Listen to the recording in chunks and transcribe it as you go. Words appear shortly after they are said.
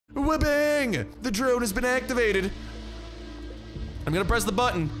Equipping! The drone has been activated. I'm gonna press the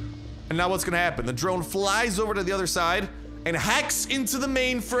button, and now what's gonna happen? The drone flies over to the other side and hacks into the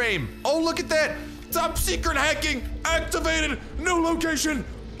mainframe. Oh, look at that! Top secret hacking activated! New location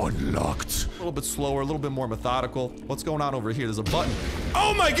unlocked. A little bit slower, a little bit more methodical. What's going on over here? There's a button.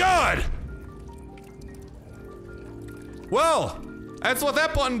 Oh my god! Well, that's what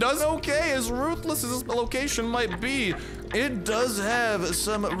that button does. Okay, as ruthless as this location might be, it does have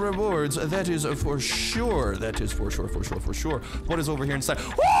some rewards. That is for sure. That is for sure. What is over here inside?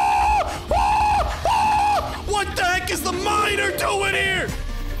 What the heck is the miner doing here?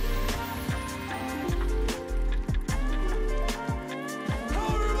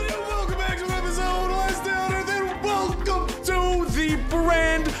 Hello everybody and welcome back to another episode of Last Down Earth, and welcome to the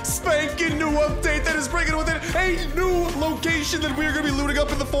brand spanking new update that is bringing with it a new location that we're gonna be looting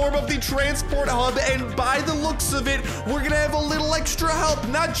up in the form of the transport hub. And by the looks of it, we're gonna have a little extra help,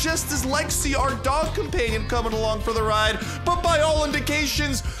 not just as Lexi, our dog companion, coming along for the ride, but by all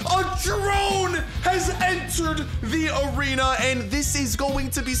indications, a drone has entered the arena, and this is going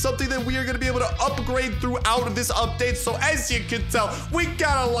to be something that we are going to be able to upgrade throughout this update. So as you can tell, we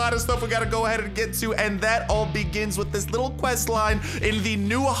got a lot of stuff we got to go ahead and get to, and that all begins with this little quest line in the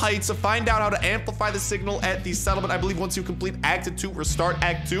New Heights to find out how to amplify the signal at the settlement. I believe once you complete Act 2 or start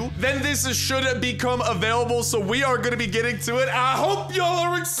Act 2, then this should become available, so we are going to be getting to it. I hope y'all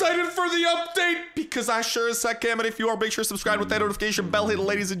are excited for the update, because I sure as heck am, and if you are, make sure to subscribe with that notification bell hit,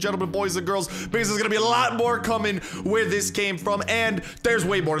 ladies and gentlemen, boys and girls, because there's gonna be a lot more coming where this came from, and there's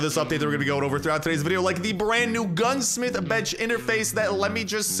way more to this update that we're gonna be going over throughout today's video, like the brand new gunsmith bench interface that, let me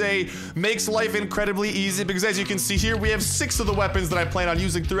just say, makes life incredibly easy, because as you can see here, we have 6 of the weapons that I plan on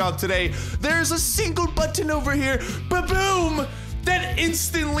using throughout today. There's a single button over here, ba-boom, that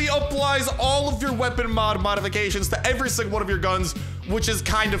instantly applies all of your weapon modifications to every single one of your guns, which is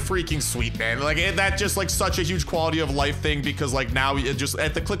kind of freaking sweet, man. Like, that just like such a huge quality of life thing, because like now it just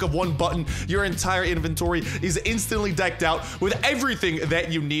at the click of one button, your entire inventory is instantly decked out with everything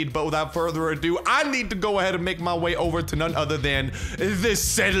that you need. But without further ado, I need to go ahead and make my way over to none other than the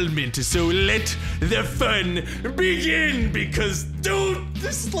settlement. So let the fun begin, because dude,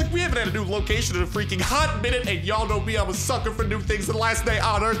 this is like, we haven't had a new location in a freaking hot minute, and y'all know me, I'm a sucker for new things. The last day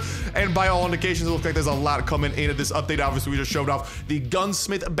on Earth, and by all indications, it looks like there's a lot coming into this update. Obviously, we just showed off the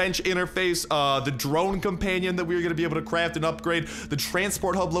gunsmith bench interface, the drone companion that we're going to be able to craft and upgrade, the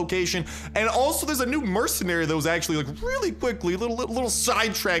transport hub location, and also there's a new mercenary that was actually, like, really quickly, little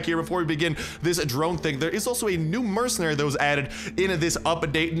sidetrack here before we begin this drone thing. There is also a new mercenary that was added into this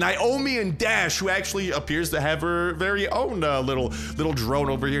update, Naomi and Dash, who actually appears to have her very own little drone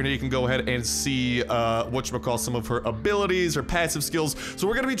over here, and you can go ahead and see whatchamacall, some of her abilities, her passive skills. So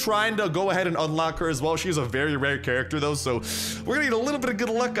we're going to be trying to go ahead and unlock her as well. She's a very rare character though, so we're going to need a little bit of good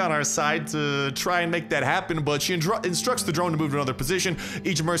luck on our side to try and make that happen. But she instructs the drone to move to another position.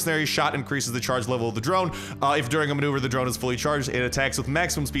 Each mercenary shot increases the charge level of the drone. If during a maneuver the drone is fully charged, it attacks with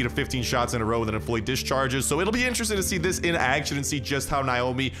maximum speed of 15 shots in a row, and then it fully discharges. So it'll be interesting to see this in action and see just how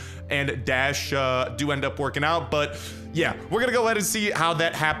Naomi and Dash do end up working out. But yeah, we're gonna go ahead and see how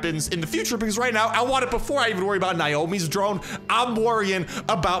that happens in the future, because right now I want it, before I even worry about Naomi's drone, I'm worrying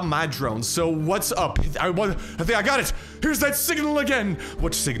about my drone. So what's up? I think I got it. Here's that signal again.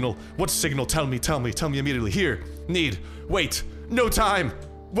 What signal? What signal? Tell me immediately. Here. Need. Wait. No time.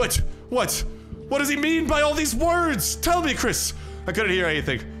 What does he mean by all these words? Tell me, Chris. I couldn't hear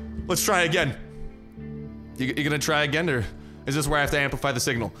anything. Let's try again. You gonna try again, or is this where I have to amplify the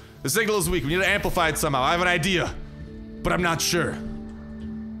signal? The signal is weak. We need to amplify it somehow. I have an idea, but I'm not sure.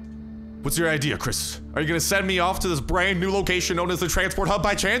 What's your idea, Chris? Are you gonna send me off to this brand new location known as the transport hub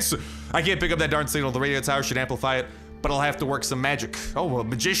by chance? I can't pick up that darn signal. The radio tower should amplify it, but I'll have to work some magic. Oh, a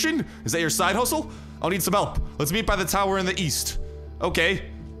magician? Is that your side hustle? I'll need some help. Let's meet by the tower in the east. Okay.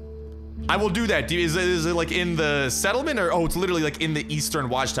 I will do that. Is it like in the settlement, or oh, it's literally like in the eastern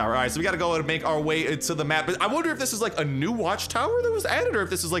watchtower? All right, so we got to go ahead and make our way to the map. But I wonder if this is like a new watchtower that was added, or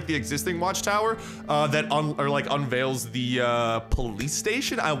if this is like the existing watchtower that unveils the police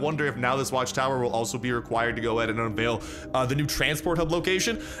station. I wonder if now this watchtower will also be required to go ahead and unveil the new transport hub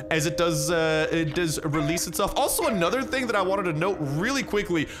location, as it does release itself. Also, another thing that I wanted to note really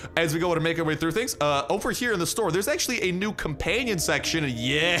quickly as we go ahead and make our way through things, over here in the store, there's actually a new companion section.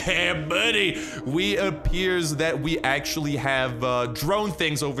 Yeah, buddy, we appears that we actually have drone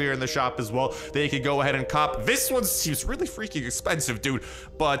things over here in the shop as well. They could go ahead and cop. This one seems really freaking expensive, dude,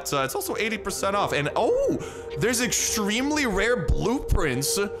 but it's also 80% off. And oh, there's extremely rare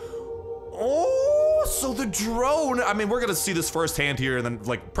blueprints. Oh, So the drone, I mean, we're gonna see this firsthand here and then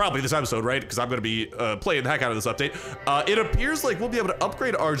like probably this episode, right? Because I'm gonna be playing the heck out of this update. It appears like we'll be able to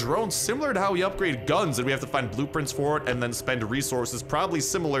upgrade our drones similar to how we upgrade guns, and we have to find blueprints for it and then spend resources, probably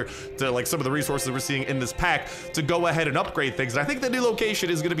similar to like some of the resources we're seeing in this pack, to go ahead and upgrade things. And I think the new location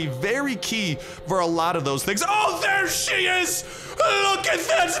is gonna be very key for a lot of those things. Oh, there she is! Look at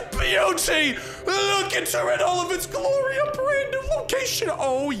that beauty! Look at her in all of its glory, a brand new location.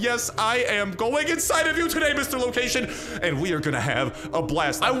 Oh yes, I am going inside of you today, Mr. Location, and we are gonna have a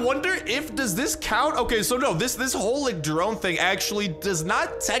blast. I wonder if, does this count? Okay, so no, this whole like drone thing actually does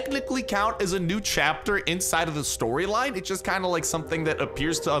not technically count as a new chapter inside of the storyline. It's just kind of like something that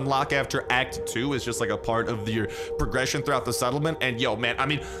appears to unlock after Act 2. It's just like a part of your progression throughout the settlement. And yo, man, I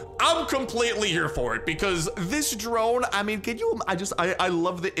mean, I'm completely here for it because this drone, I mean, can you, I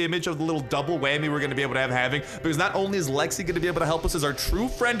love the image of the little double whammy we're gonna be able to having, because not only is Lexi gonna be able to help us as our true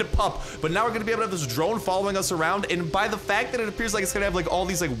friend Pup, but now we're gonna be able to have this drone following us around. And by the fact that it appears like it's gonna have like all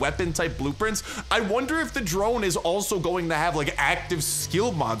these like weapon type blueprints, I wonder if the drone is also going to have like active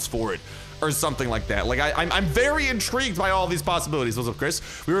skill mods for it or something like that. Like I'm very intrigued by all these possibilities. What's up, Chris?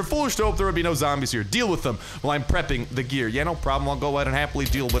 We were foolish to hope there would be no zombies here. Deal with them while I'm prepping the gear. Yeah, no problem. I'll go ahead and happily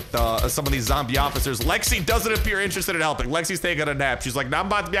deal with some of these zombie officers. Lexi doesn't appear interested in helping. Lexi's taking a nap. She's like, nah, I'm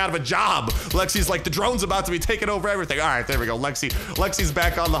about to be out of a job. Lexi's like, the drone's about to be taking over everything. All right, there we go. Lexi's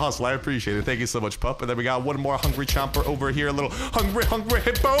back on the hustle. I appreciate it. Thank you so much, Pup. And then we got one more hungry chomper over here. A little hungry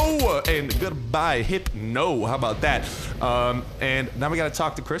hippo. And goodbye, Hypno. How about that? And now we got to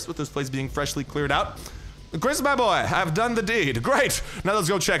talk to Chris with this place being freshly cleared out. Chris, my boy, I've done the deed. Great. Now let's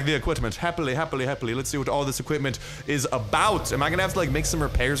go check the equipment. Happily. Let's see what all this equipment is about. Am I gonna have to like make some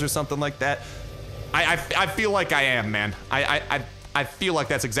repairs or something like that? I feel like I am, man. I feel like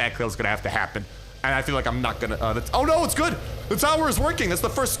that's exactly what's gonna have to happen. And I feel like I'm not gonna, oh no, it's good. The tower is working. That's the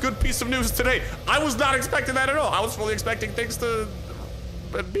first good piece of news today. I was not expecting that at all. I was fully expecting things to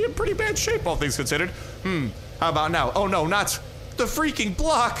be in pretty bad shape, all things considered. How about now? Oh no, not the freaking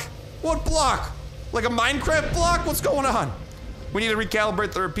block. What block? Like a Minecraft block? What's going on? We need to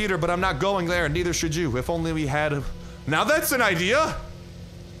recalibrate the repeater, but I'm not going there, and neither should you. If only we had a... Now that's an idea!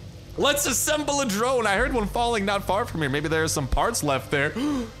 Let's assemble a drone. I heard one falling not far from here. Maybe there are some parts left there.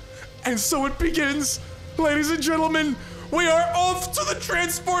 And so it begins. Ladies and gentlemen, we are off to the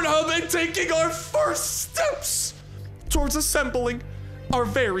transport hub and taking our first steps towards assembling our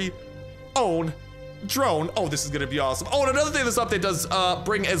very own drone. Oh, this is gonna be awesome. Oh, and another thing this update does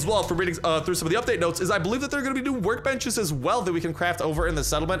bring as well, from reading through some of the update notes, is I believe that there are gonna be new workbenches as well that we can craft over in the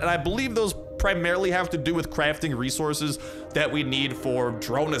settlement, and I believe those primarily have to do with crafting resources that we need for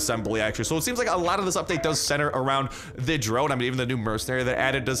drone assembly, actually. So it seems like a lot of this update does center around the drone. I mean, even the new mercenary that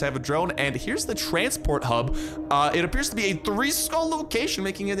added does have a drone. And here's the transport hub. It appears to be a 3-skull location,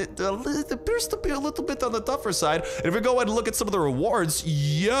 making it appears to be a little bit on the tougher side. And if we go ahead and look at some of the rewards,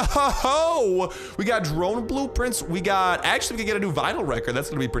 yo, we got drone blueprints. We got, actually, we can get a new vinyl record. That's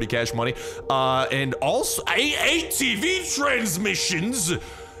gonna be pretty cash money. And also ATV transmissions.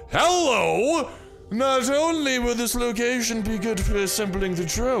 Hello! Not only will this location be good for assembling the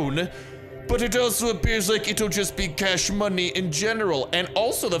drone, but it also appears like it'll just be cash money in general. And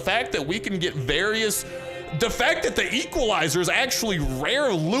also the fact that we can get the fact that the equalizer is actually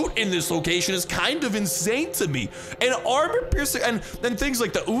rare loot in this location is kind of insane to me. And armor piercing, and then things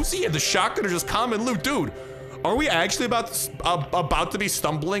like the Uzi and the shotgun are just common loot. Dude, are we actually about to be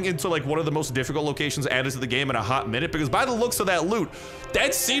stumbling into like one of the most difficult locations added to the game in a hot minute? Because by the looks of that loot,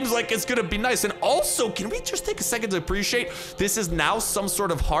 that seems like it's gonna be nice. And also, can we just take a second to appreciate this is now some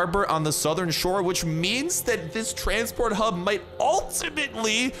sort of harbor on the southern shore, which means that this transport hub might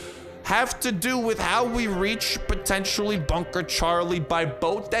ultimately have to do with how we reach potentially Bunker Charlie by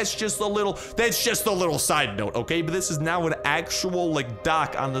boat. That's just a little side note, okay? But this is now an actual like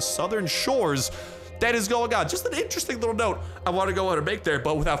dock on the southern shores that is going on. Just an interesting little note I want to go ahead and make there,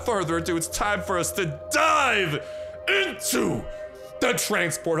 but without further ado, it's time for us to dive into the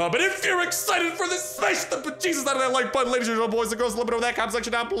transport hub. And if you're excited for this, smash the bejesus out of that like button, ladies and gentlemen, boys and girls. Let me know in that comment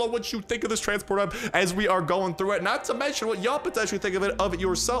section down below what you think of this transport hub as we are going through it. Not to mention what y'all potentially think of it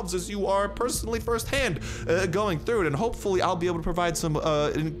yourselves, as you are personally firsthand going through it. And hopefully I'll be able to provide some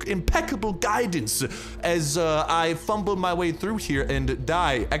impeccable guidance as I fumble my way through here and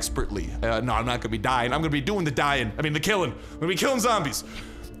die expertly. No, I'm not gonna be dying. I'm gonna be doing the dying. I mean the killing. I'm gonna be killing zombies.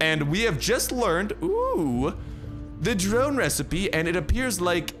 And we have just learned, ooh, the drone recipe, and it appears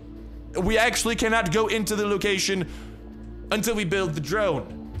like we actually cannot go into the location until we build the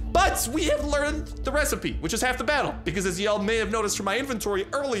drone. But we have learned the recipe, which is half the battle, because as y'all may have noticed from my inventory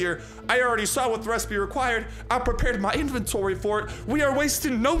earlier, I already saw what the recipe required. I prepared my inventory for it. We are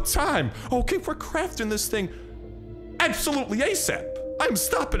wasting no time. Okay, we're crafting this thing absolutely ASAP. I'm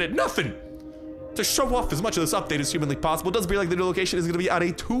stopping at nothing to show off as much of this update as humanly possible. It does appear like the new location is going to be on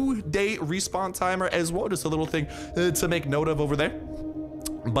a 2-day respawn timer as well. Just a little thing to make note of over there.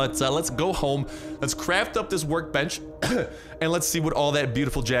 But let's go home. Let's craft up this workbench and let's see what all that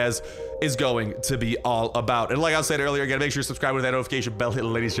beautiful jazz is going to be all about. And like I said earlier, again, make sure you subscribe with that notification bell, hit,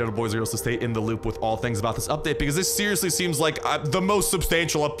 ladies and gentlemen, boys and girls, to stay in the loop with all things about this update, because this seriously seems like the most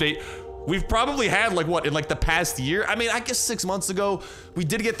substantial update we've probably had, like, what, in like the past year? I mean, I guess 6 months ago, we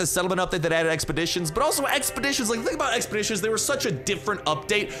did get the settlement update that added expeditions, but also expeditions, like, think about expeditions, they were such a different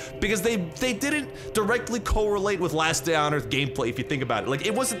update because they didn't directly correlate with Last Day on Earth gameplay, if you think about it. Like,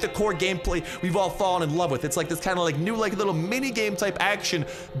 it wasn't the core gameplay we've all fallen in love with. It's like this kind of like new, like, little mini game type action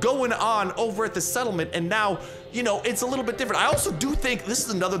going on over at the settlement, and now, you know, it's a little bit different. I also do think this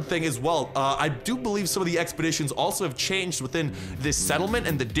is another thing as well. I do believe some of the expeditions also have changed within this settlement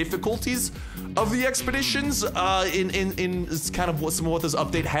and the difficulties of the expeditions in kind of what some of what this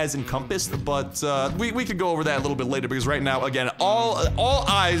update has encompassed. But we could go over that a little bit later, because right now, again, all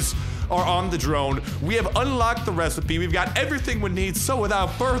eyes are on the drone. We have unlocked the recipe. We've got everything we need. So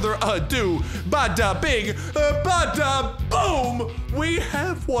without further ado, bada bing, bada boom, we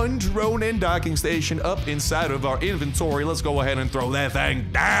have one drone and docking station up inside of our inventory. Let's go ahead and throw that thing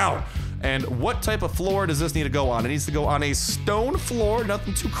down. And what type of floor does this need to go on? It needs to go on a stone floor,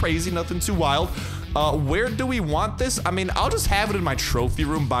 nothing too crazy, nothing too wild. Where do we want this? I mean, I'll just have it in my trophy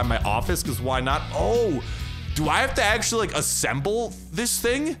room by my office, because why not? Oh, do I have to actually like assemble this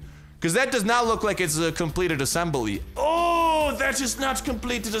thing? Because that does not look like it's a completed assembly. Oh, that is not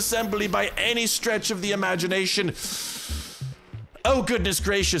completed assembly by any stretch of the imagination. Oh, goodness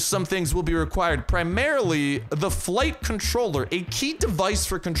gracious, some things will be required. Primarily, the flight controller, a key device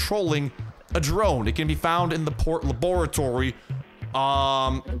for controlling a drone. It can be found in the port laboratory.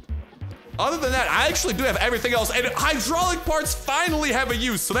 Other than that, I actually do have everything else, and hydraulic parts finally have a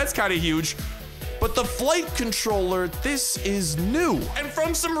use, so that's kind of huge. But the flight controller, this is new. And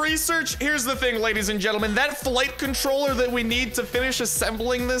from some research, here's the thing, ladies and gentlemen, that flight controller that we need to finish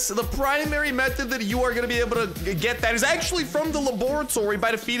assembling this, the primary method that you are gonna be able to get that is actually from the laboratory by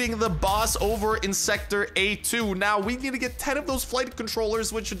defeating the boss over in Sector A2. Now, we need to get 10 of those flight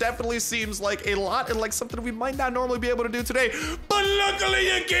controllers, which definitely seems like a lot and like something we might not normally be able to do today. But luckily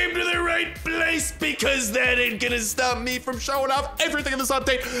you came to the right place, because that ain't gonna stop me from showing off everything in this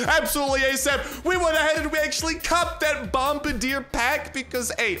update absolutely ASAP. We went ahead and we actually copped that Bombardier pack because,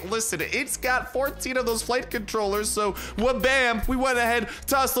 hey, listen, it's got 14 of those flight controllers, so wha-bam, we went ahead,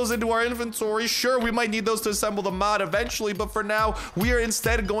 tossed those into our inventory. Sure, we might need those to assemble the mod eventually, but for now, we are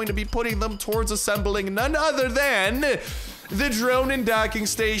instead going to be putting them towards assembling none other than the drone and docking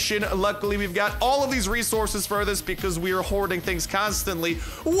station. Luckily, we've got all of these resources for this because we are hoarding things constantly.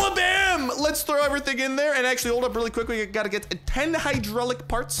 Wha-bam! Let's throw everything in there. And actually, hold up really quick. We gotta get 10 hydraulic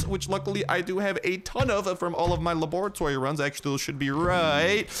parts, which luckily I do have a ton of from all of my laboratory runs. Actually, those should be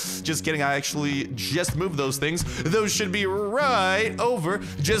right. Just kidding. I actually just moved those things. Those should be right over.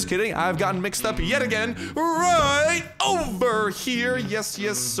 Just kidding. I've gotten mixed up yet again. Right over here. Yes,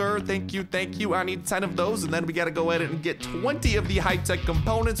 yes, sir. Thank you. Thank you. I need 10 of those. And then we gotta go ahead and get 20 of the high-tech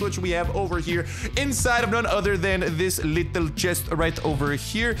components, which we have over here inside of none other than this little chest right over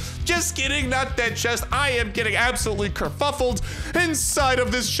here. Just kidding, not that chest. I am getting absolutely kerfuffled inside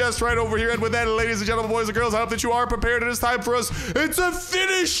of this chest right over here. And with that, ladies and gentlemen, boys and girls, I hope that you are prepared. It is time for us to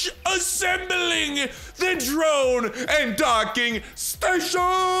finish assembling the drone and docking station.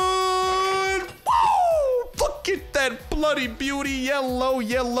 Woo! Look at that bloody beauty. Yellow,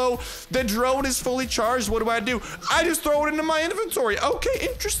 yellow. The drone is fully charged. What do? I just throw it into my inventory. Okay,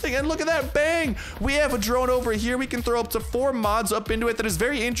 interesting. And look at that. Bang. We have a drone over here. We can throw up to 4 mods up into it. That is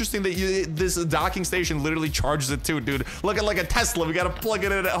very interesting that this docking station literally charges it too, dude. Look at like a Tesla. We got to plug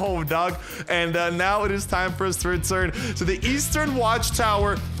it in at home, dog. And now it is time for us to return to the Eastern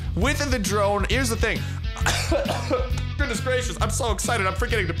Watchtower with the drone. Here's the thing. Goodness gracious. I'm so excited. I'm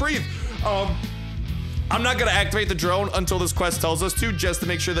forgetting to breathe. I'm not gonna activate the drone until this quest tells us to, just to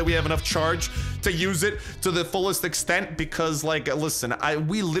make sure that we have enough charge to use it to the fullest extent, because, like, listen,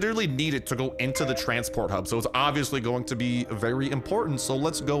 we literally need it to go into the transport hub, so it's obviously going to be very important. So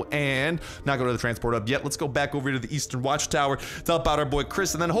let's go and not go to the transport hub yet. Let's go back over to the Eastern Watchtower to help out our boy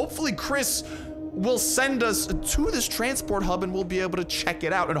Chris, and then hopefully Chris will send us to this transport hub and we'll be able to check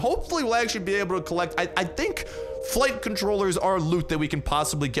it out, and hopefully we'll actually be able to collect, I think flight controllers are loot that we can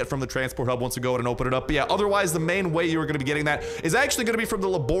possibly get from the transport hub once we go ahead and open it up. But yeah, otherwise the main way you're going to be getting that is actually going to be from the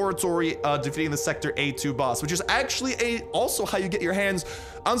laboratory defeating the Sector A2 boss, which is actually also how you get your hands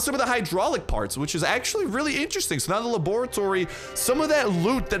on some of the hydraulic parts, which is actually really interesting. So now the laboratory, some of that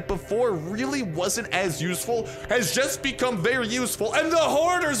loot that before really wasn't as useful has just become very useful, and the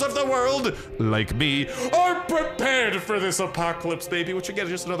hoarders of the world, like me, are prepared for this apocalypse, baby. Which again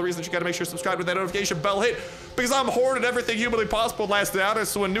is just another reason that you gotta make sure to subscribe with that notification bell hit, because I'm hoarding everything humanly possible last hour,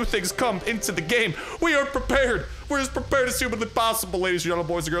 so when new things come into the game, we are prepared. We're as prepared as humanly possible, ladies and gentlemen,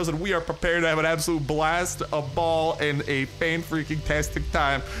 boys and girls, and we are prepared to have an absolute blast, a ball, and a fan-freaking-tastic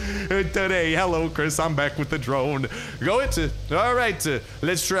time today. Hello, Chris. I'm back with the drone. All right,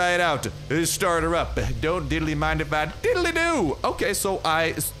 let's try it out. Let's start her up. Don't diddly mind if I diddly do. Okay, so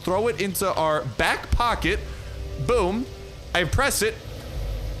I throw it into our back pocket. Boom. I press it,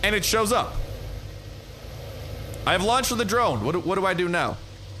 and it shows up. I've launched the drone. What do I do now?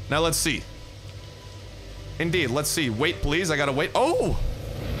 Now let's see. Indeed, let's see. Wait, please. I gotta wait. Oh!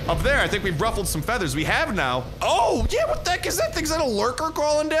 Up there, I think we've ruffled some feathers. We have now. Oh, yeah, what the heck is that thing? Is that a lurker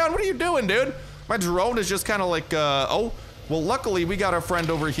crawling down? What are you doing, dude? My drone is just kind of like, oh. Well, luckily, we got our friend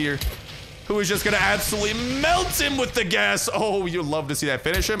over here who is just gonna absolutely melt him with the gas. Oh, you'd love to see that.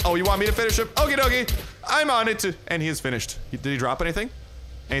 Finish him? Oh, you want me to finish him? Okie dokie. I'm on it. And he is finished. Did he drop anything?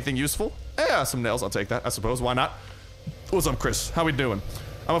 Anything useful? Yeah, some nails. I'll take that, I suppose. Why not? What's up, Chris? How we doing?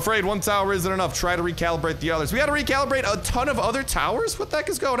 I'm afraid one tower isn't enough. Try to recalibrate the others. We gotta recalibrate a ton of other towers? What the heck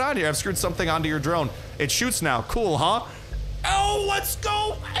is going on here? I've screwed something onto your drone. It shoots now. Cool, huh? Oh, let's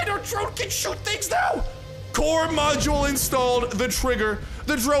go! And our drone can shoot things now! Core module installed. The trigger.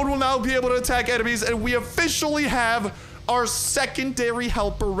 The drone will now be able to attack enemies, and we officially have our secondary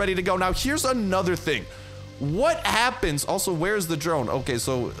helper ready to go. Now, here's another thing. What happens? Also, where's the drone? Okay,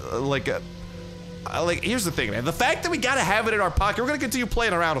 so, here's the thing, man. The fact that we gotta have it in our pocket, we're gonna continue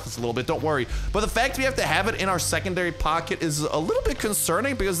playing around with this a little bit, don't worry. But the fact we have to have it in our secondary pocket is a little bit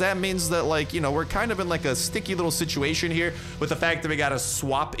concerning, because that means that, like, you know, we're kind of in like a sticky little situation here with the fact that we gotta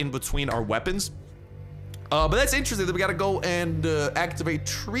swap in between our weapons. But that's interesting that we gotta go and activate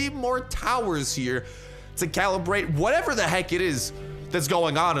 3 more towers here to calibrate whatever the heck it is that's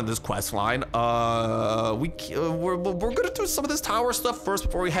going on in this quest line. We're gonna do some of this tower stuff first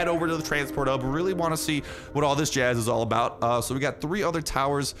before we head over to the transport hub. We really want to see what all this jazz is all about. So we got 3 other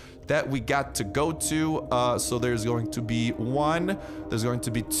towers that we got to go to. So there's going to be 1, there's going to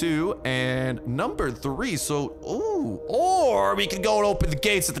be 2, and number 3. So, ooh, or we can go and open the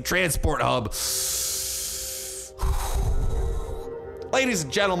gates at the transport hub. Ladies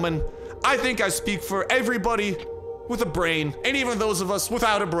and gentlemen, I think I speak for everybody with a brain, and even those of us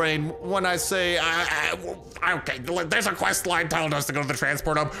without a brain, when I say, okay, there's a quest line telling us to go to the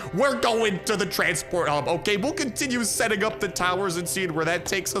transport hub. We're going to the transport hub, okay? We'll continue setting up the towers and seeing where that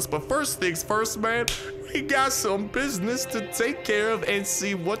takes us, but first things first, man, we got some business to take care of and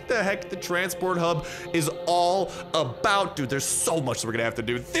see what the heck the transport hub is all about. Dude, there's so much that we're gonna have to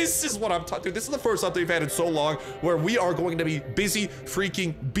do. This is what I'm talking, dude. This is the first update we've had in so long where we are going to be busy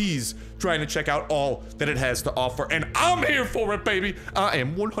freaking bees trying to check out all that it has to offer, and I'm here for it, baby. I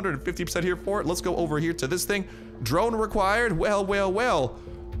am 150% here for it. Let's go over here to this thing. Drone required. Well, well, well.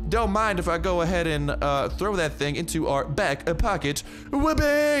 Don't mind if I go ahead and throw that thing into our back pocket.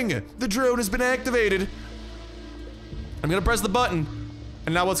 Whooping! The drone has been activated. I'm gonna press the button,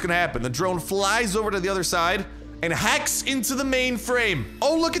 and now what's gonna happen? The drone flies over to the other side and hacks into the mainframe.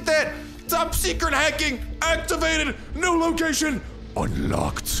 Oh, look at that! Top secret hacking activated. New location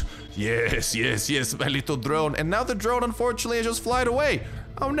unlocked. Yes, yes, yes, my little drone. And now the drone, unfortunately, has just flied away.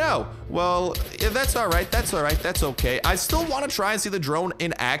 Oh no. Well, yeah, that's all right. That's all right. That's okay. I still want to try and see the drone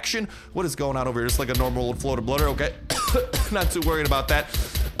in action. What is going on over here? Just like a normal old floater bloater. Okay. Not too worried about that.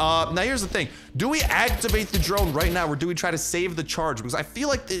 Now here's the thing. Do we activate the drone right now, or do we try to save the charge? Because I feel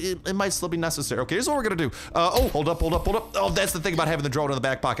like it might still be necessary. Okay, here's what we're gonna do. Oh, hold up, hold up, hold up. Oh, that's the thing about having the drone in the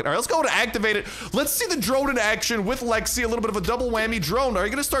back pocket. All right, let's go to activate it. Let's see the drone in action with Lexi. A little bit of a double whammy drone. Are you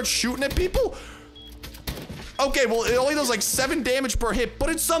gonna start shooting at people? Okay, well, it only does like 7 damage per hit, but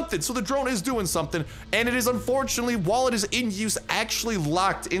it's something. So the drone is doing something, and it is unfortunately, while it is in use, actually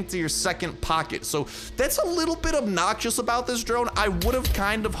locked into your second pocket. So that's a little bit obnoxious about this drone. I would have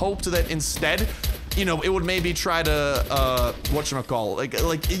kind of hoped that instead, you know, it would maybe try to, whatchamacallit,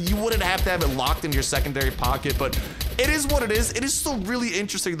 like you wouldn't have to have it locked in your secondary pocket, but it is what it is. It is still really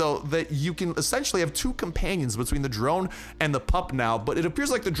interesting, though, that you can essentially have 2 companions between the drone and the pup now, but it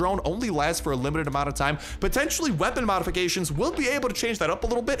appears like the drone only lasts for a limited amount of time. Potentially, weapon modifications will be able to change that up a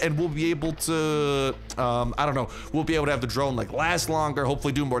little bit, and we'll be able to, I don't know, we'll be able to have the drone, like, last longer,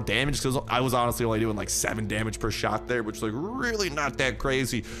 hopefully do more damage, because I was honestly only doing, like, 7 damage per shot there, which is, like, really not that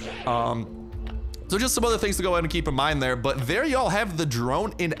crazy. So just some other things to go ahead and keep in mind there, but there y'all have the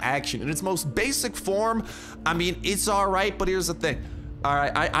drone in action in its most basic form. I mean, it's all right, but here's the thing. All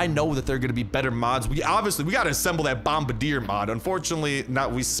right, I know that there are gonna be better mods. We gotta assemble that bombardier mod. Unfortunately,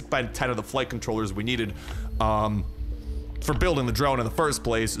 we spent 10 of the flight controllers we needed for building the drone in the first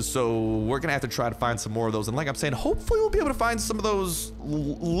place, so we're gonna have to try to find some more of those. And like I'm saying, hopefully we'll be able to find some of those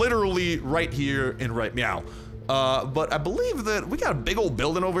literally right here in right meow. But I believe that we got a big old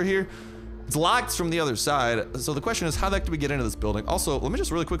building over here. It's locked from the other side, so the question is, how the heck do we get into this building? Also, let me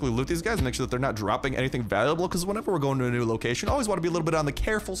just really quickly loot these guys and make sure that they're not dropping anything valuable, because whenever we're going to a new location, I always want to be a little bit on the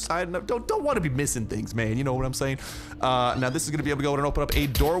careful side, and don't want to be missing things, man. You know what I'm saying? Now, this is going to be able to go and open up a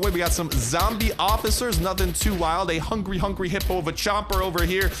doorway. We got some zombie officers, nothing too wild. A hungry hippo of a chomper over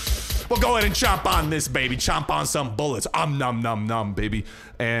here. Well, go ahead and chomp on this, baby. Chomp on some bullets. Nom, nom, nom, baby.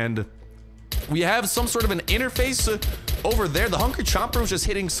 And we have some sort of an interface over there. The hungry chomper was just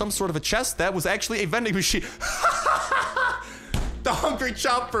hitting some sort of a chest. That was actually a vending machine. The hungry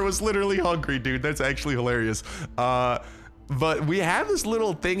chomper was literally hungry, dude. That's actually hilarious. But we have this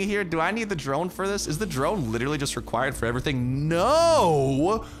little thing here. Do I need the drone for this? Is the drone literally just required for everything?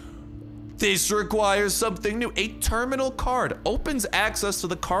 No! This requires something new. A terminal card opens access to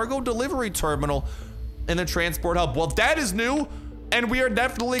the cargo delivery terminal in the transport hub. Well, that is new. And we are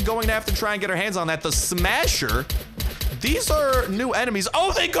definitely going to have to try and get our hands on that. The Smasher, these are new enemies.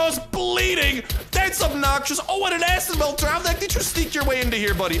 Oh, they cause bleeding. That's obnoxious. Oh, and an acid melter. How the heck did you sneak your way into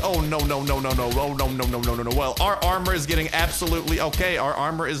here, buddy? Oh, no. Oh, no. Well, our armor is getting absolutely okay. Our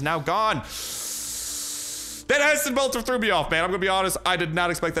armor is now gone. That acid melter threw me off, man. I'm gonna be honest. I did not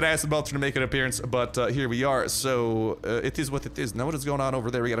expect that acid melter to make an appearance, but here we are. So it is what it is. Now what is going on over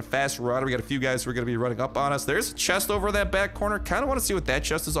there? We got a fast rider. We got a few guys who are gonna be running up on us. There's a chest over that back corner. Kind of want to see what that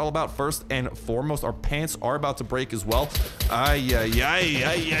chest is all about first and foremost. Our pants are about to break as well. I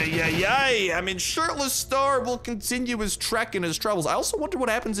mean, Shirtless Star will continue his trek and his travels. I also wonder what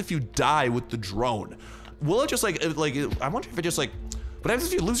happens if you die with the drone. Will it just like I wonder if it just like, what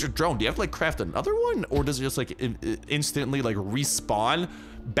happens if you lose your drone? Do you have to like craft another one, or does it just like instantly like respawn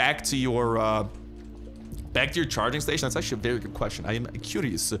back to your charging station? That's actually a very good question. I am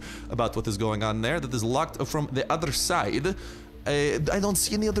curious about what is going on there. That is locked from the other side. I don't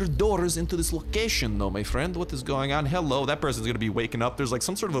see any other doors into this location though, my friend. What is going on? Hello, that person's gonna be waking up. There's like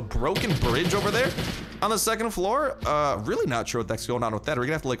some sort of a broken bridge over there on the second floor. Really not sure what that's going on with that. Are we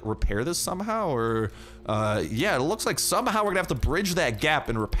gonna have to like repair this somehow, or yeah, it looks like somehow we're gonna have to bridge that gap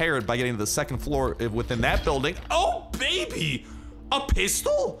and repair it by getting to the second floor within that building. Oh baby, a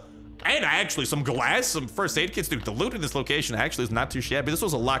pistol? And actually some glass, some first aid kits. Dude, the loot in this location actually is not too shabby. This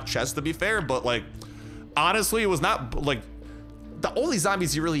was a locked chest, to be fair, but like honestly, it was not like the only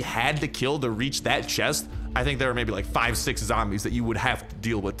zombies you really had to kill to reach that chest. I think there were maybe like 5-6 zombies that you would have to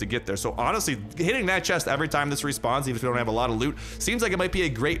deal with to get there. So honestly, hitting that chest every time this respawns, even if you don't have a lot of loot, seems like it might be a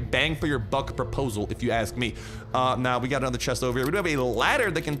great bang for your buck proposal, if you ask me. Now we got another chest over here. We do have a ladder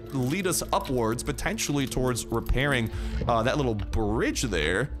that can lead us upwards, potentially towards repairing that little bridge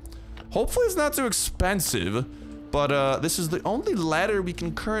there. Hopefully it's not too expensive. But this is the only ladder we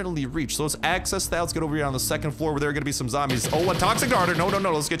can currently reach. So let's access that. Let's get over here on the second floor where there are going to be some zombies. Oh, a toxic darter. No.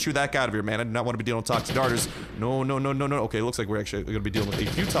 Let's get you that guy out of here, man. I do not want to be dealing with toxic darters. No. Okay, looks like we're actually going to be dealing with a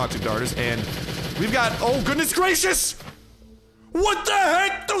few toxic darters. And we've got, oh, goodness gracious. What the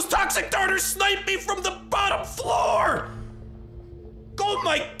heck? Those toxic darters sniped me from the bottom floor. Oh,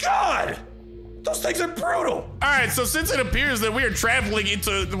 my God. Those things are brutal. All right, so since it appears that we are traveling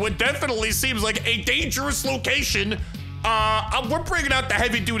into what definitely seems like a dangerous location, we're bringing out the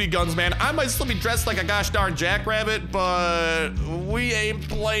heavy-duty guns, man. I might still be dressed like a gosh darn jackrabbit, but we ain't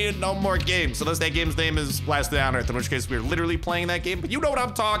playing no more games. So that game's name is Last Day on Earth, in which case we're literally playing that game. But you know what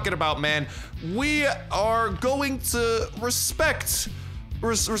I'm talking about, man. We are going to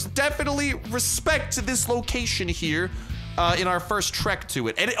definitely respect this location here in our first trek to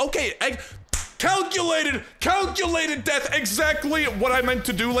it. And calculated death, exactly what I meant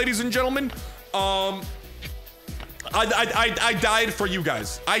to do, ladies and gentlemen. I died for you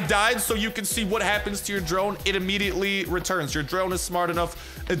guys. I died so you can see what happens to your drone. It immediately returns. Your drone is smart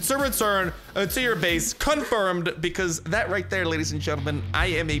enough to return to your base, confirmed, because that right there, ladies and gentlemen, I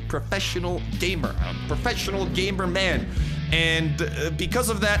am a professional gamer. I'm a professional gamer man. And because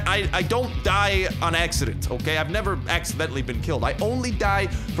of that, I don't die on accident, okay? I've never accidentally been killed. I only die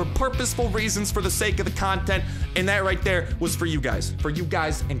for purposeful reasons for the sake of the content, and that right there was for you guys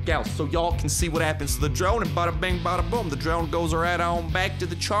and gals, so y'all can see what happens to the drone, and bada bing, bada boom, the drone goes right on back to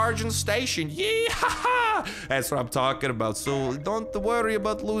the charging station. Yeah, that's what I'm talking about. So don't worry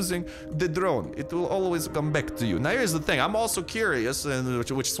about losing the drone. It will always come back to you. Now here's the thing, I'm also curious, and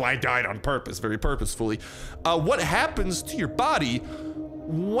which is why I died on purpose, very purposefully. What happens to your body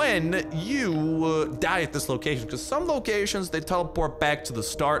when you die at this location? Because some locations they teleport back to the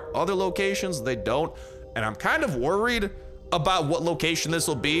start, other locations they don't, and I'm kind of worried about what location this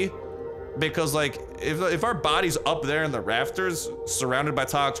will be, because like if our body's up there in the rafters surrounded by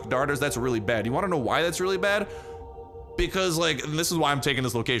toxic darters, that's really bad. You want to know why that's really bad? Because like, and this is why I'm taking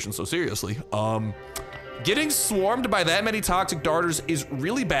this location so seriously, getting swarmed by that many toxic darters is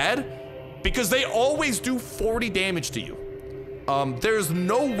really bad because they always do 40 damage to you. There's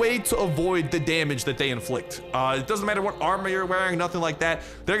no way to avoid the damage that they inflict. It doesn't matter what armor you're wearing, nothing like that.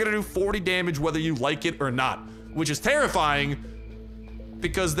 They're gonna do 40 damage whether you like it or not, which is terrifying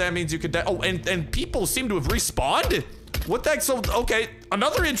because that means you could die. Oh, and people seem to have respawned? What the heck? So, okay,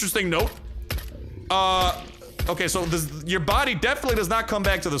 another interesting note. Okay, so your body definitely does not come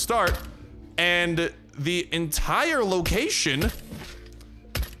back to the start, and the entire location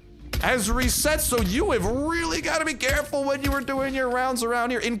has reset, so you have really got to be careful when you were doing your rounds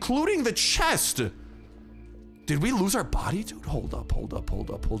around here, including the chest. Did we lose our body, dude? Hold up.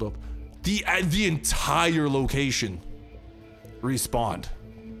 The entire location respawned.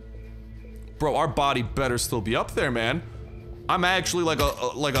 Bro, our body better still be up there, man. I'm actually like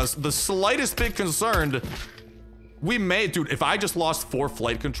the slightest bit concerned. We may, dude, if I just lost 4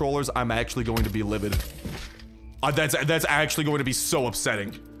 flight controllers, I'm actually going to be livid. That's actually going to be so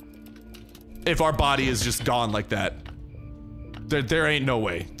upsetting. If our body is just gone like that, there ain't no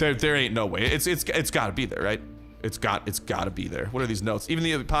way. There ain't no way. It's gotta be there, right? It's gotta be there. What are these notes? Even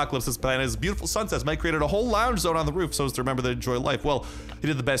the apocalyptic planet has beautiful sunsets. Mike created a whole lounge zone on the roof so as to remember to enjoy life. Well, he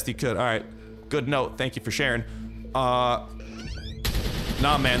did the best he could. All right, good note. Thank you for sharing. Nah,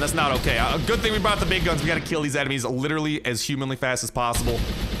 man, that's not okay. A good thing we brought the big guns. We gotta kill these enemies literally as humanly fast as possible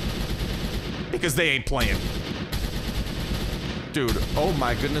because they ain't playing. Dude, oh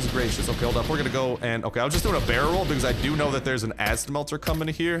my goodness gracious. Okay, hold up, we're gonna go and, okay, I was just doing a barrel roll because I do know that there's an acid melter coming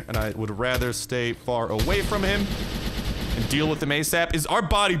here and I would rather stay far away from him and deal with him ASAP. Is our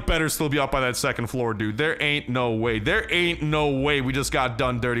body better still be up by that second floor, dude? There ain't no way. There ain't no way we just got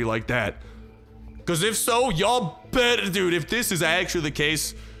done dirty like that. Because if so, y'all better, dude, if this is actually the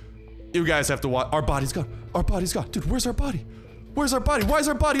case, you guys have to watch. Our body's gone. Our body's gone. Dude, where's our body? Where's our body? Why is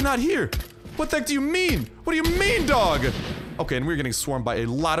our body not here? What the heck do you mean? What do you mean, dog? Okay, and we're getting swarmed by a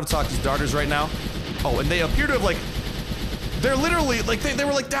lot of toxic darters right now. Oh, and they appear to have, like, they're literally, like, they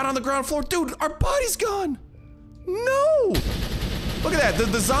were, like, down on the ground floor. Dude, our body's gone. No. Look at that.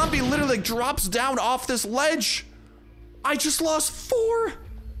 The zombie literally, like, drops down off this ledge. I just lost 4.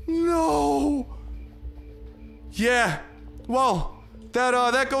 No. Yeah. Well,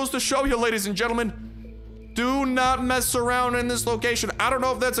 that goes to show you, ladies and gentlemen. Do not mess around in this location. I don't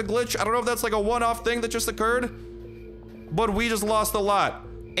know if that's a glitch. I don't know if that's like a one-off thing that just occurred. But we just lost a lot.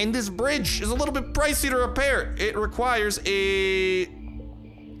 And this bridge is a little bit pricey to repair. It requires a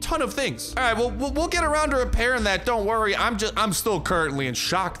ton of things. All right, well, we'll get around to repairing that. Don't worry. I'm still currently in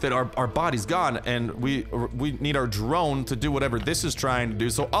shock that our body's gone and we need our drone to do whatever this is trying to do.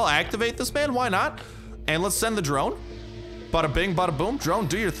 So I'll activate this, man. Why not? And let's send the drone. Bada bing, bada boom. Drone,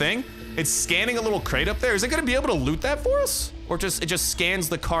 do your thing. It's scanning a little crate up there. Is it gonna be able to loot that for us? Or it just scans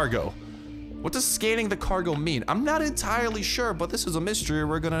the cargo? What does scanning the cargo mean? I'm not entirely sure, but this is a mystery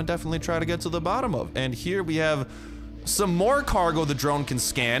we're gonna definitely try to get to the bottom of. And here we have some more cargo the drone can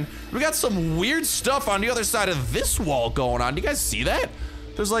scan. We got some weird stuff on the other side of this wall going on. Do you guys see that?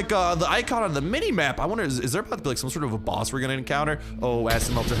 There's like the icon on the mini map. I wonder, is there about to be like some sort of a boss we're gonna encounter? Oh,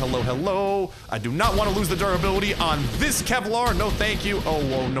 acid melter, hello, hello. I do not want to lose the durability on this Kevlar. No, thank you. Oh,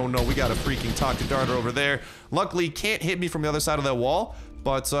 whoa, no, we got a freaking toxic darter over there. Luckily, can't hit me from the other side of that wall,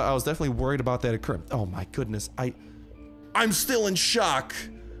 but I was definitely worried about that occurring. Oh my goodness, I'm still in shock.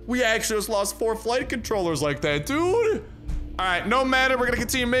 We actually just lost 4 flight controllers like that, dude. All right, no matter, we're gonna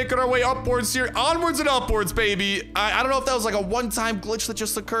continue making our way upwards here. Onwards and upwards, baby. I don't know if that was like a one-time glitch that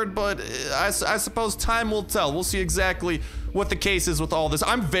just occurred, but I suppose time will tell. We'll see exactly what the case is with all this.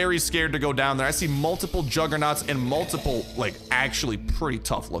 I'm very scared to go down there. I see multiple juggernauts and multiple, like, actually pretty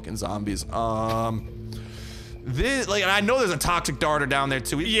tough-looking zombies. This, like, I know there's a toxic darter down there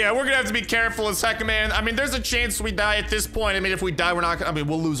too. Yeah, we're gonna have to be careful as heck, man. I mean, there's a chance we die at this point. I mean, if we die, we're not gonna, I mean,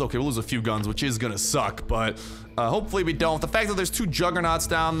 we'll lose a few guns, which is gonna suck, but hopefully we don't. The fact that there's 2 juggernauts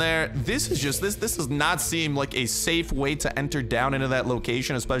down there, this is just, this does not seem like a safe way to enter down into that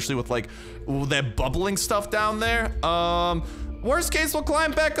location, especially with like that bubbling stuff down there. Worst case, we'll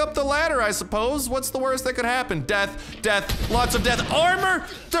climb back up the ladder, I suppose. What's the worst that could happen? Death, lots of death. Armor!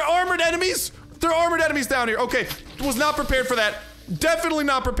 They're armored enemies! They're armored enemies down here. Okay, was not prepared for that. Definitely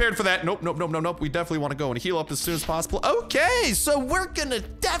not prepared for that. Nope. We definitely want to go and heal up as soon as possible. Okay, so we're gonna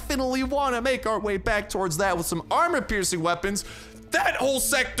definitely want to make our way back towards that with some armor-piercing weapons. That whole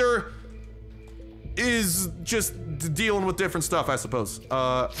sector is just dealing with different stuff, I suppose.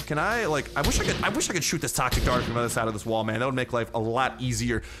 Can I, like, I wish I could shoot this toxic dart from the other side of this wall, man. That would make life a lot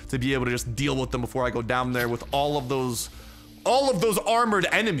easier to be able to just deal with them before I go down there with all of those armored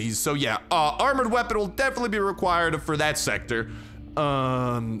enemies. So yeah, armored weapon will definitely be required for that sector.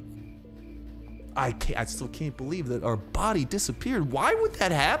 I still can't believe that our body disappeared. Why would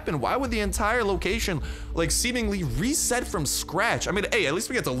that happen? Why would the entire location like seemingly reset from scratch? I mean, hey, at least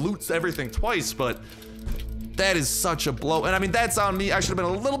we get to loot everything twice, but that is such a blow. And I mean, that's on me. I should have been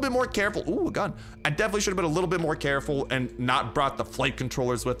a little bit more careful. Ooh, a gun. I definitely should have been a little bit more careful and not brought the flight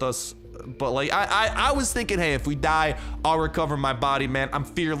controllers with us. But like, I was thinking, hey, if we die, I'll recover my body, man. I'm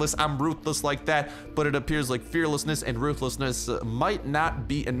fearless, I'm ruthless like that. But it appears like fearlessness and ruthlessness might not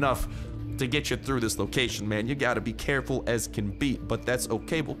be enough to get you through this location, man. You gotta be careful as can be, but that's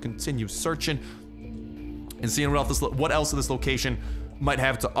okay. We'll continue searching and seeing what else this location might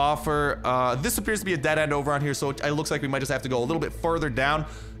have to offer. This appears to be a dead end over on here, so it looks like we might just have to go a little bit further down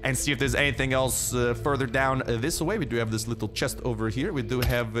and see if there's anything else further down this way. We do have this little chest over here. We do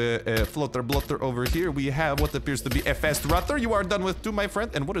have a flutter blutter over here. We have what appears to be a fast rotter. You are done with too, my friend.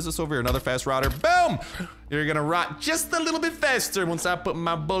 And what is this over here? Another fast rotter. Boom! You're gonna rot just a little bit faster once I put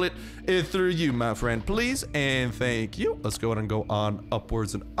my bullet through you, my friend, please. And thank you. Let's go ahead and go on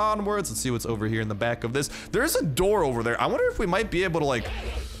upwards and onwards. Let's see what's over here in the back of this. There's a door over there. I wonder if we might be able to like,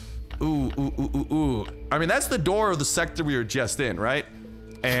 ooh. I mean, that's the door of the sector we were just in, right?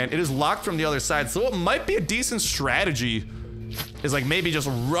 And it is locked from the other side, so it might be a decent strategy is like maybe just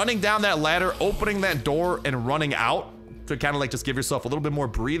running down that ladder, opening that door, and running out to kind of like just give yourself a little bit more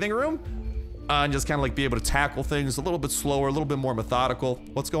breathing room and just kind of like be able to tackle things a little bit slower, a little bit more methodical.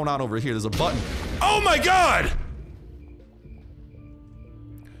 What's going on over here? There's a button. Oh my god!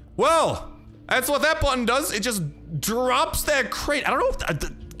 Well, that's what that button does. It just drops that crate. I don't know if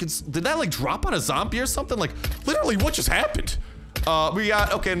did that like drop on a zombie or something? Like literally what just happened? We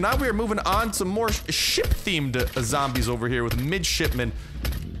got, okay, now we are moving on to more ship-themed zombies over here with midshipmen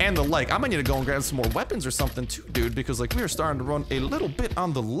and the like. I might need to go and grab some more weapons or something too, dude, because like we are starting to run a little bit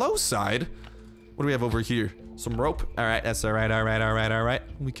on the low side. What do we have over here? Some rope. All right, that's all right.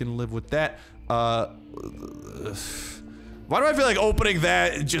 We can live with that. Why do I feel like opening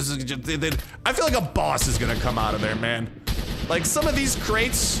that I feel like a boss is gonna come out of there, man. Like some of these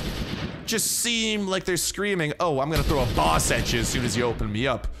crates just seem like they're screaming, oh, I'm gonna throw a boss at you as soon as you open me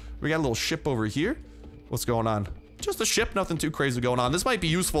up. We got a little ship over here. What's going on? Just a ship, nothing too crazy going on. This might be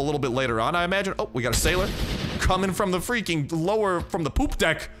useful a little bit later on, I imagine. Oh, we got a sailor coming from the freaking from the poop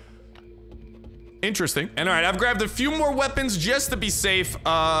deck. Interesting. And all right, I've grabbed a few more weapons just to be safe.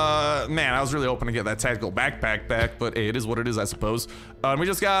 Man, I was really hoping to get that tactical backpack back, but hey, it is what it is, I suppose. We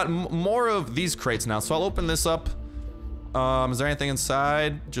just got more of these crates now, so I'll open this up. Is there anything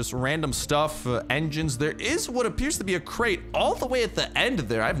inside? Just random stuff, engines. There is what appears to be a crate all the way at the end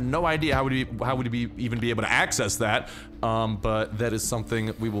there. I have no idea how would we even be able to access that. But that is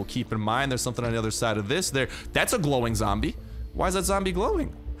something we will keep in mind. There's something on the other side of this. That's a glowing zombie. Why is that zombie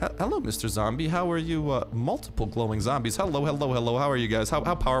glowing? Hello, Mr. Zombie. How are you? Multiple glowing zombies. Hello. How are you guys?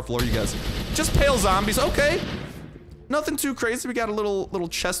 How powerful are you guys? Just pale zombies. Okay. Nothing too crazy. We got a little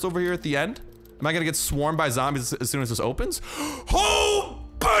chest over here at the end. Am I gonna get swarmed by zombies as soon as this opens? Oh,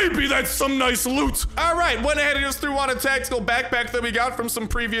 baby, that's some nice loot. All right, went ahead and just threw on a tactical backpack that we got from some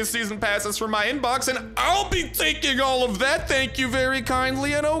previous season passes from my inbox, and I'll be taking all of that. Thank you very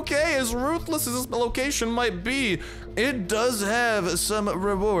kindly. And okay, as ruthless as this location might be, it does have some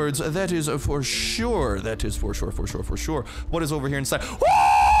rewards. That is for sure. That is for sure. What is over here inside?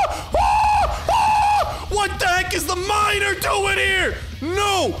 What the heck is the miner doing here?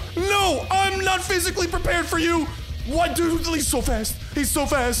 No, I'm not physically prepared for you. What, dude? He's so fast. He's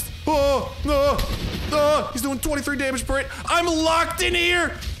doing 23 damage per hit. I'm locked in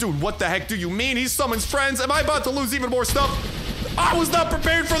here. Dude, what the heck do you mean? He summons friends. Am I about to lose even more stuff? I was not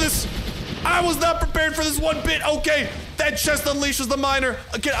prepared for this. I was not prepared for this one bit. Okay, That chest unleashes the miner.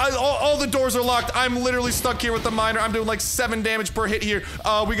 Again, all the doors are locked. I'm literally stuck here with the miner. I'm doing like 7 damage per hit here.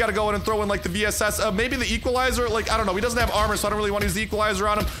 We gotta go in and throw in like the VSS. Maybe the equalizer. Like, I don't know. He doesn't have armor, so I don't really want to use the equalizer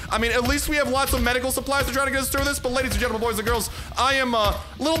on him. I mean, at least we have lots of medical supplies to try to get us through this. But ladies and gentlemen, boys and girls, I am a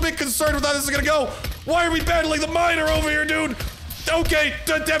little bit concerned with how this is gonna go. Why are we battling the miner over here, dude? Okay,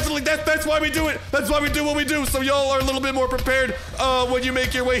 definitely, that's why we do it. That's why we do what we do. So y'all are a little bit more prepared when you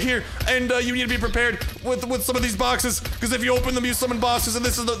make your way here, and you need to be prepared with some of these boxes, because if you open them, you summon bosses, and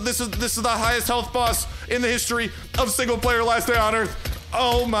this is the highest health boss in the history of single player Last Day on Earth.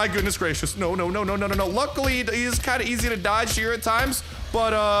 Oh my goodness gracious! No. Luckily, he is kind of easy to dodge here at times,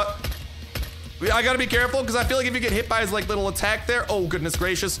 but I gotta be careful, because I feel like if you get hit by his like little attack there, oh goodness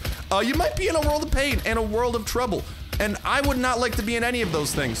gracious, you might be in a world of pain and a world of trouble. And I would not like to be in any of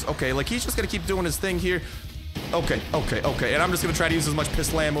those things. Okay, like he's just gonna keep doing his thing here. Okay. And I'm just gonna try to use as much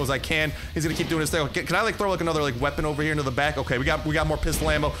pistol ammo as I can. He's gonna keep doing his thing. Okay, can I like throw like another like weapon over here into the back? Okay, we got more pistol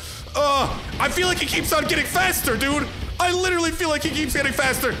ammo. I feel like he keeps on getting faster, dude. I literally feel like he keeps getting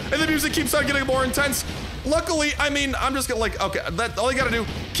faster, and the music keeps on getting more intense. Luckily, I mean, I'm just gonna like, okay, that all you gotta do,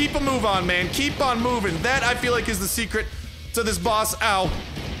 keep a move on, man. Keep on moving. That I feel like is the secret to this boss. Ow.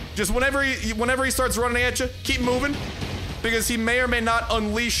 Just whenever he starts running at you, keep moving, because he may or may not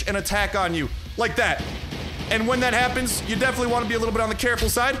unleash an attack on you, like that. And when that happens, you definitely want to be a little bit on the careful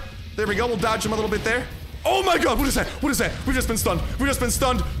side. There we go, we'll dodge him a little bit there. Oh my god, what is that? What is that? We've just been stunned. We've just been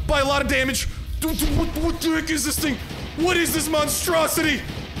stunned by a lot of damage. Dude, what the heck is this thing? What is this monstrosity?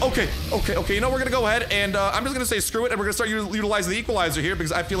 Okay, you know, we're gonna go ahead and I'm just gonna say screw it, and we're gonna start utilizing the equalizer here,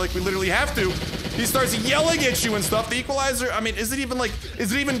 because I feel like we literally have to. He starts yelling at you and stuff. The equalizer, I mean, is it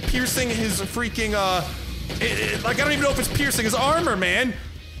even piercing his freaking, like, I don't even know if it's piercing his armor, man.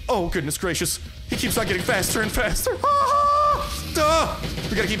 Oh, goodness gracious. He keeps on getting faster and faster.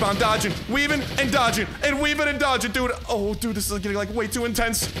 We gotta keep on dodging, weaving, and dodging, and weaving and dodging, dude. Oh, dude, this is getting, like, way too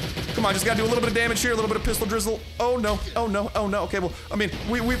intense. Come on, just gotta do a little bit of damage here, a little bit of pistol drizzle. Oh, no. Okay, well, I mean,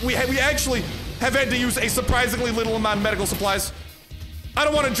 we actually have had to use a surprisingly little amount of medical supplies. I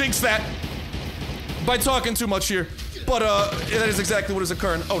don't want to jinx that by talking too much here, but that is exactly what is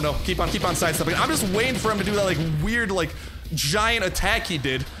occurring. Oh no, keep on sidestepping. I'm just waiting for him to do that like weird like giant attack he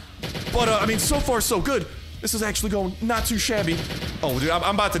did, but I mean, so far so good. This is actually going not too shabby. Oh dude,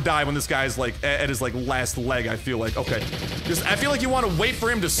 I'm about to die when this guy's like at his like last leg, I feel like. Okay, I feel like you want to wait for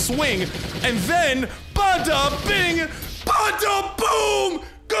him to swing, and then bada bing, bada boom,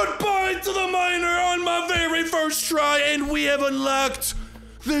 goodbye to the miner on my very first try, and we have unlocked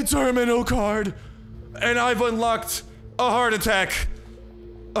the terminal card. And I've unlocked a heart attack.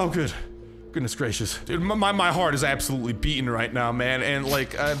 Oh, good. Goodness gracious. Dude, my heart is absolutely beating right now, man. And,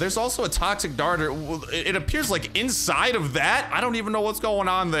 like, there's also a toxic darter. It appears, like, inside of that. I don't even know what's going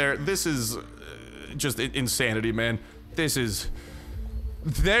on there. This is just insanity, man. This is...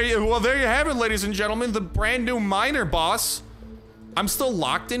 there you have it, ladies and gentlemen. The brand new miner boss. I'm still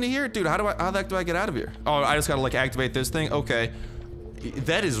locked into here? Dude, how the heck do I get out of here? Oh, I just gotta, like, activate this thing? Okay.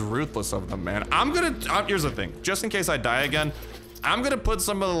 That is ruthless of them, man. Here's the thing. Just in case I die again, I'm gonna put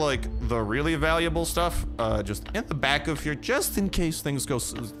some of the, like, the really valuable stuff, just in the back of here, just in case things go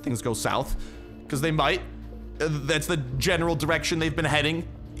south. Because they might. That's the general direction they've been heading.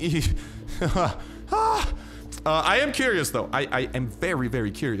 I am curious, though. I am very,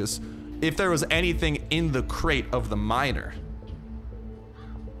 very curious if there was anything in the crate of the miner.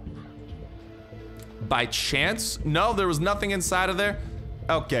 By chance? No, there was nothing inside of there.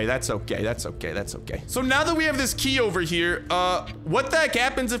 Okay, that's okay. So now that we have this key over here, what the heck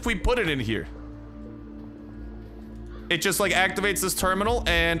happens if we put it in here? It just like activates this terminal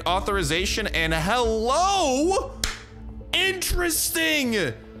and authorization and hello?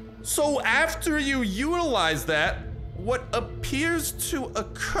 Interesting. So after you utilize that, what appears to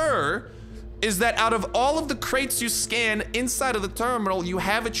occur is that out of all of the crates you scan inside of the terminal, you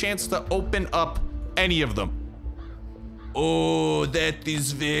have a chance to open up any of them. Oh, that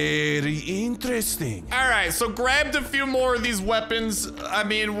is very interesting. All right, so grabbed a few more of these weapons. I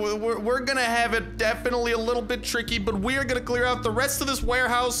mean, we're gonna have it definitely a little bit tricky, but we are gonna clear out the rest of this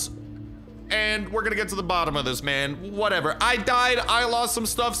warehouse, and we're gonna get to the bottom of this, man. Whatever. I died, I lost some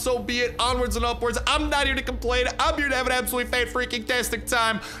stuff, so be it. Onwards and upwards. I'm not here to complain. I'm here to have an absolutely fan-freaking-tastic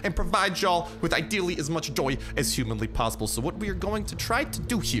time and provide y'all with ideally as much joy as humanly possible. So what we are going to try to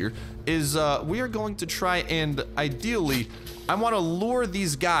do here is we are going to try and ideally, I want to lure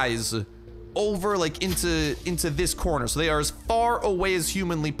these guys over like into this corner, so they are as far away as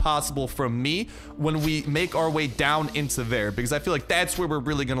humanly possible from me when we make our way down into there, because I feel like that's where we're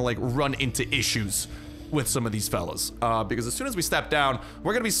really gonna like run into issues with some of these fellas, because as soon as we step down,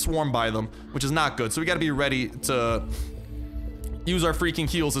 we're gonna be swarmed by them, which is not good. So we gotta be ready to use our freaking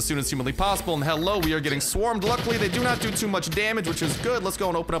heals as soon as humanly possible. And hello, we are getting swarmed. Luckily, they do not do too much damage, which is good. Let's go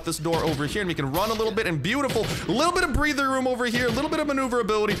and open up this door over here, and we can run a little bit. And beautiful, a little bit of breather room over here, a little bit of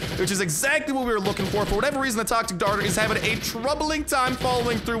maneuverability, which is exactly what we were looking for. For whatever reason, the toxic darter is having a troubling time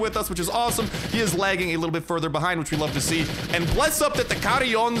following through with us, which is awesome. He is lagging a little bit further behind, which we love to see. And bless up that the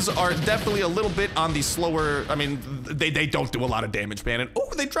carrions are definitely a little bit on the slower. I mean, they don't do a lot of damage, man. And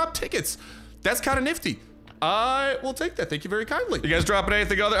oh, they drop tickets. That's kind of nifty. I will take that. Thank you very kindly. You guys dropping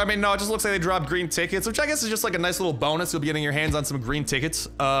anything other? I mean, no, it just looks like they drop green tickets, which I guess is just like a nice little bonus. You'll be getting your hands on some green tickets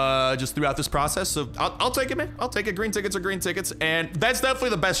just throughout this process. So I'll take it, man. I'll take it. Green tickets are green tickets. And that's definitely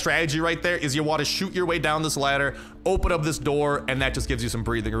the best strategy right there, is you want to shoot your way down this ladder, open up this door, and that just gives you some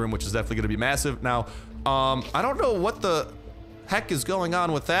breathing room, which is definitely going to be massive. Now, I don't know what the heck is going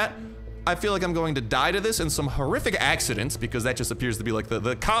on with that. I feel like I'm going to die to this in some horrific accidents, because that just appears to be like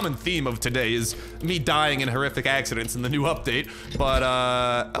the common theme of today is me dying in horrific accidents in the new update. But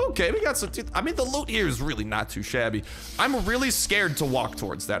okay, we got some. I mean, the loot here is really not too shabby. I'm really scared to walk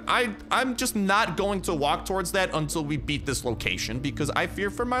towards that. I'm just not going to walk towards that until we beat this location, because I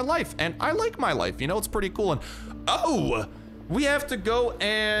fear for my life, and I like my life. You know, it's pretty cool. And oh, we have to go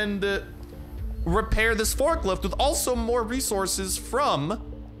and repair this forklift with also more resources from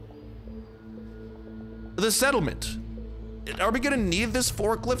the settlement. Are we gonna need this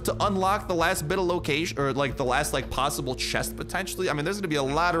forklift to unlock the last bit of location, or like the last like possible chest potentially? I mean, there's gonna be a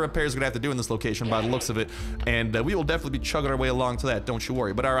lot of repairs we're gonna have to do in this location by the looks of it, and we will definitely be chugging our way along to that, don't you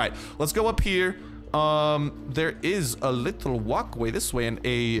worry. But all right, let's go up here. There is a little walkway this way and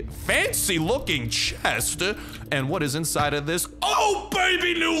a fancy looking chest. And what is inside of this? Oh,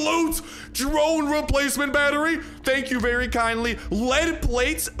 baby, new loot! Drone replacement battery. Thank you very kindly. Lead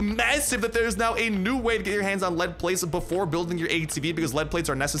plates, massive that there's now a new way to get your hands on lead plates before building your ATV, because lead plates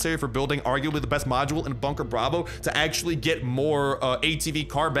are necessary for building arguably the best module in Bunker Bravo to actually get more ATV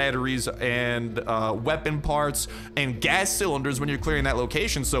car batteries and weapon parts and gas cylinders when you're clearing that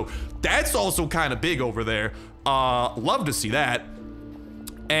location. So that's also kind of big over there. Love to see that.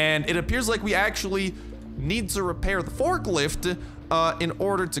 And it appears like we actually need to repair the forklift in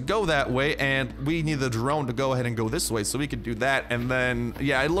order to go that way, and we need the drone to go ahead and go this way, so we could do that. And then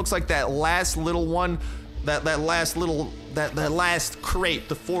yeah, it looks like that last little one, that last crate,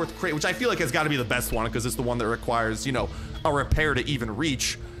 the fourth crate, which I feel like has got to be the best one, because it's the one that requires, you know, a repair to even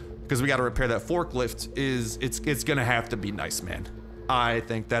reach, because we got to repair that forklift. It's gonna have to be nice, man. I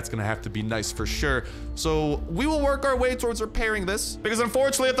think that's gonna have to be nice for sure. So we will work our way towards repairing this, because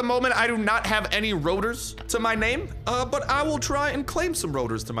unfortunately at the moment I do not have any rotors to my name, but I will try and claim some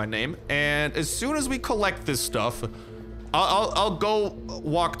rotors to my name. And as soon as we collect this stuff, I'll go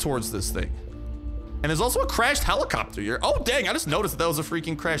walk towards this thing. And there's also a crashed helicopter here. Oh dang, I just noticed that was a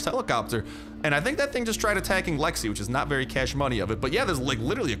freaking crashed helicopter. And I think that thing just tried attacking Lexi, which is not very cash money of it. But yeah, there's like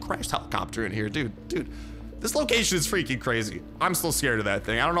literally a crashed helicopter in here, dude. This location is freaking crazy. I'm still scared of that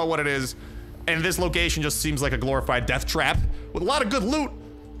thing. I don't know what it is. And this location just seems like a glorified death trap with a lot of good loot,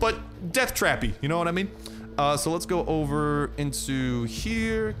 but death trappy, you know what I mean? So let's go over into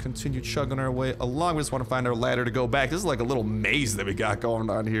here, continue chugging our way along. We just want to find our ladder to go back. This is like a little maze that we got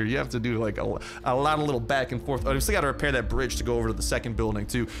going on here. You have to do like a lot of little back and forth. Oh, we still got to repair that bridge to go over to the second building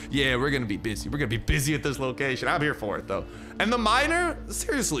too. Yeah, we're going to be busy. We're going to be busy at this location. I'm here for it though. And the miner,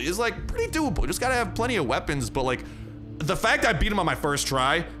 seriously, is like pretty doable. Just got to have plenty of weapons, but like the fact I beat him on my first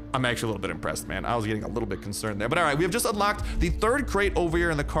try, I'm actually a little bit impressed, man. I was getting a little bit concerned there. But all right, we have just unlocked the third crate over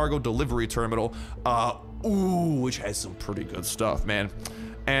here in the cargo delivery terminal. Ooh, which has some pretty good stuff, man.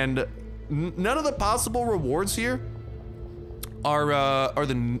 And none of the possible rewards here are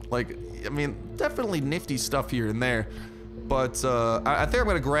the, like, I mean, definitely nifty stuff here and there. But I think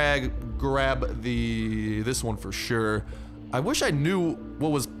I'm gonna grab this one for sure. I wish I knew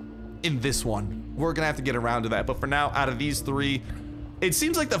what was in this one. We're gonna have to get around to that. But for now, out of these three, it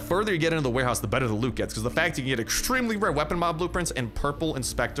seems like the further you get into the warehouse, the better the loot gets, because the fact you can get extremely rare weapon mod blueprints and purple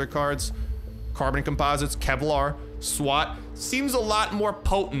inspector cards, carbon composites, Kevlar, SWAT, seems a lot more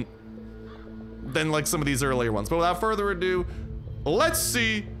potent than like some of these earlier ones. But without further ado, let's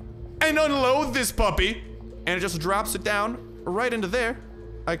see and unload this puppy. And it just drops it down right into there.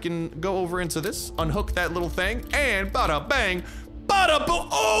 I can go over into this, unhook that little thing, and bada bang, bada boom.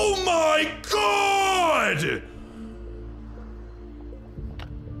 Oh my God!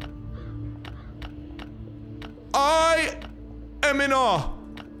 I am in awe.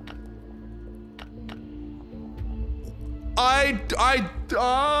 I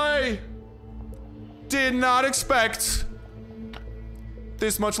did not expect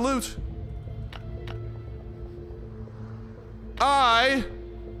this much loot. I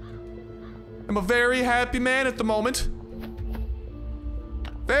am a very happy man at the moment.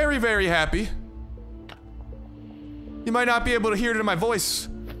 Very, very happy. You might not be able to hear it in my voice.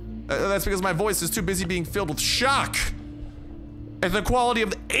 That's because my voice is too busy being filled with shock at the quality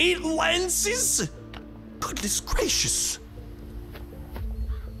of the 8 lenses. Goodness gracious.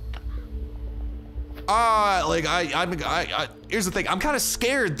 Here's the thing. I'm kind of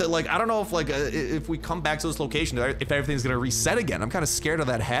scared that, like, I don't know if, like, if we come back to this location, if everything's gonna reset again. I'm kind of scared of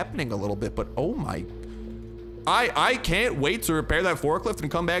that happening a little bit, but oh my. I can't wait to repair that forklift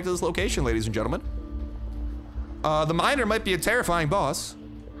and come back to this location, ladies and gentlemen. The miner might be a terrifying boss,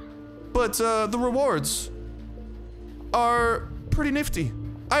 but the rewards are pretty nifty.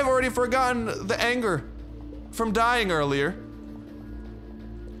 I've already forgotten the anger from dying earlier,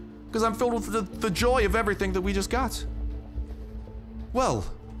 because I'm filled with the joy of everything that we just got. Well,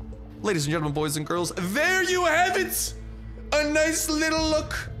 ladies and gentlemen, boys and girls, there you have it! A nice little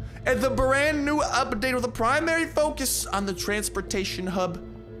look at the brand new update with a primary focus on the transportation hub,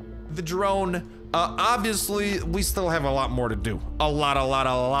 the drone. Obviously, we still have a lot more to do. A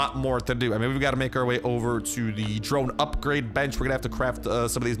lot more to do. I mean, we've got to make our way over to the drone upgrade bench. We're gonna have to craft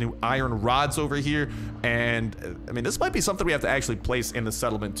some of these new iron rods over here. And, I mean, this might be something we have to actually place in the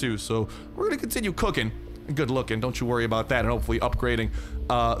settlement too. So we're gonna continue cooking and good looking. Don't you worry about that. And hopefully upgrading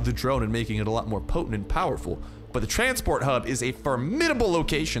the drone and making it a lot more potent and powerful. But the transport hub is a formidable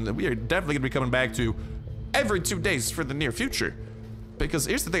location that we are definitely gonna be coming back to every 2 days for the near future. Because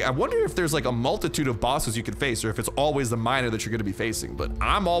here's the thing, I wonder if there's like a multitude of bosses you can face, or if it's always the miner that you're gonna be facing. But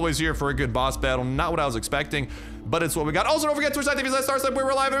I'm always here for a good boss battle. Not what I was expecting, but it's what we got. Also, don't forget twitch.tv/Starsnipe, where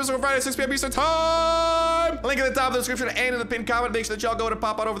we're live every single Friday, 6 p.m. Eastern time. Link in the top of the description and in the pinned comment. Make sure that y'all go and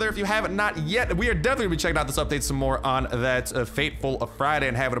pop on over there if you haven't not yet. We are definitely gonna be checking out this update some more on that fateful Friday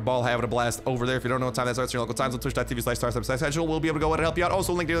and having a ball, having a blast over there. If you don't know what time that starts in your local times, on twitch.tv/Starsnipe/schedule, we'll be able to go ahead and help you out.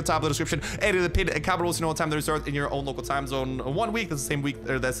 Also, link to the top of the description and in the pinned comment below so you know what time they start in your own local time zone. 1 week, that's the same week,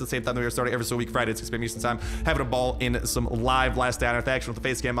 or that's the same time that we are starting every single week, Friday at 6 p.m. Eastern time. Having a ball in some live last day interaction with the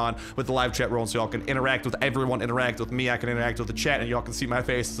face cam on, with the live chat rolling, so y'all can interact with everyone, interact with me, I can interact with the chat, and y'all can see my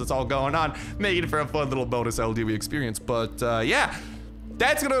face as it's all going on, making it for a fun little bonus LDoE experience. But yeah,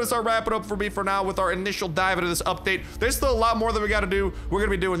 that's gonna start wrapping up for me for now with our initial dive into this update. There's still a lot more that we gotta do. We're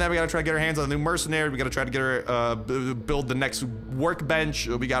gonna be doing that. We gotta try to get our hands on the new mercenary. We gotta try to get our build the next workbench.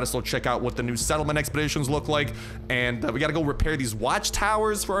 We gotta still check out what the new settlement expeditions look like, and we gotta go repair these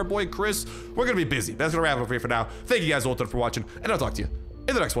watchtowers for our boy Chris. We're gonna be busy. That's gonna wrap it up for you for now. Thank you guys all for watching, and I'll talk to you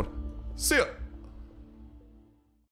in the next one. See ya.